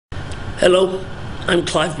Hello, I'm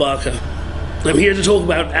Clive Barker. I'm here to talk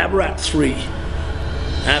about Abarat 3,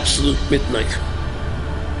 Absolute Midnight.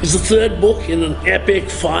 It's the third book in an epic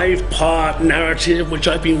 5-part narrative which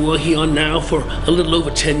I've been working on now for a little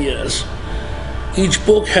over 10 years. Each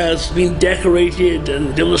book has been decorated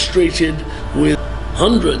and illustrated with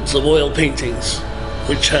hundreds of oil paintings,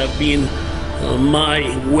 which have been my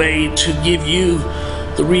way to give you,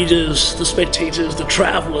 the readers, the spectators, the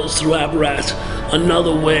travelers through Abarat,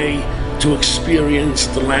 another way to experience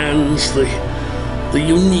the lands, the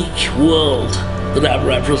unique world that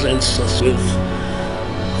Abarat presents us with.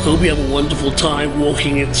 Hope you have a wonderful time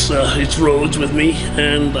walking its roads with me,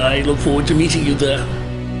 and I look forward to meeting you there.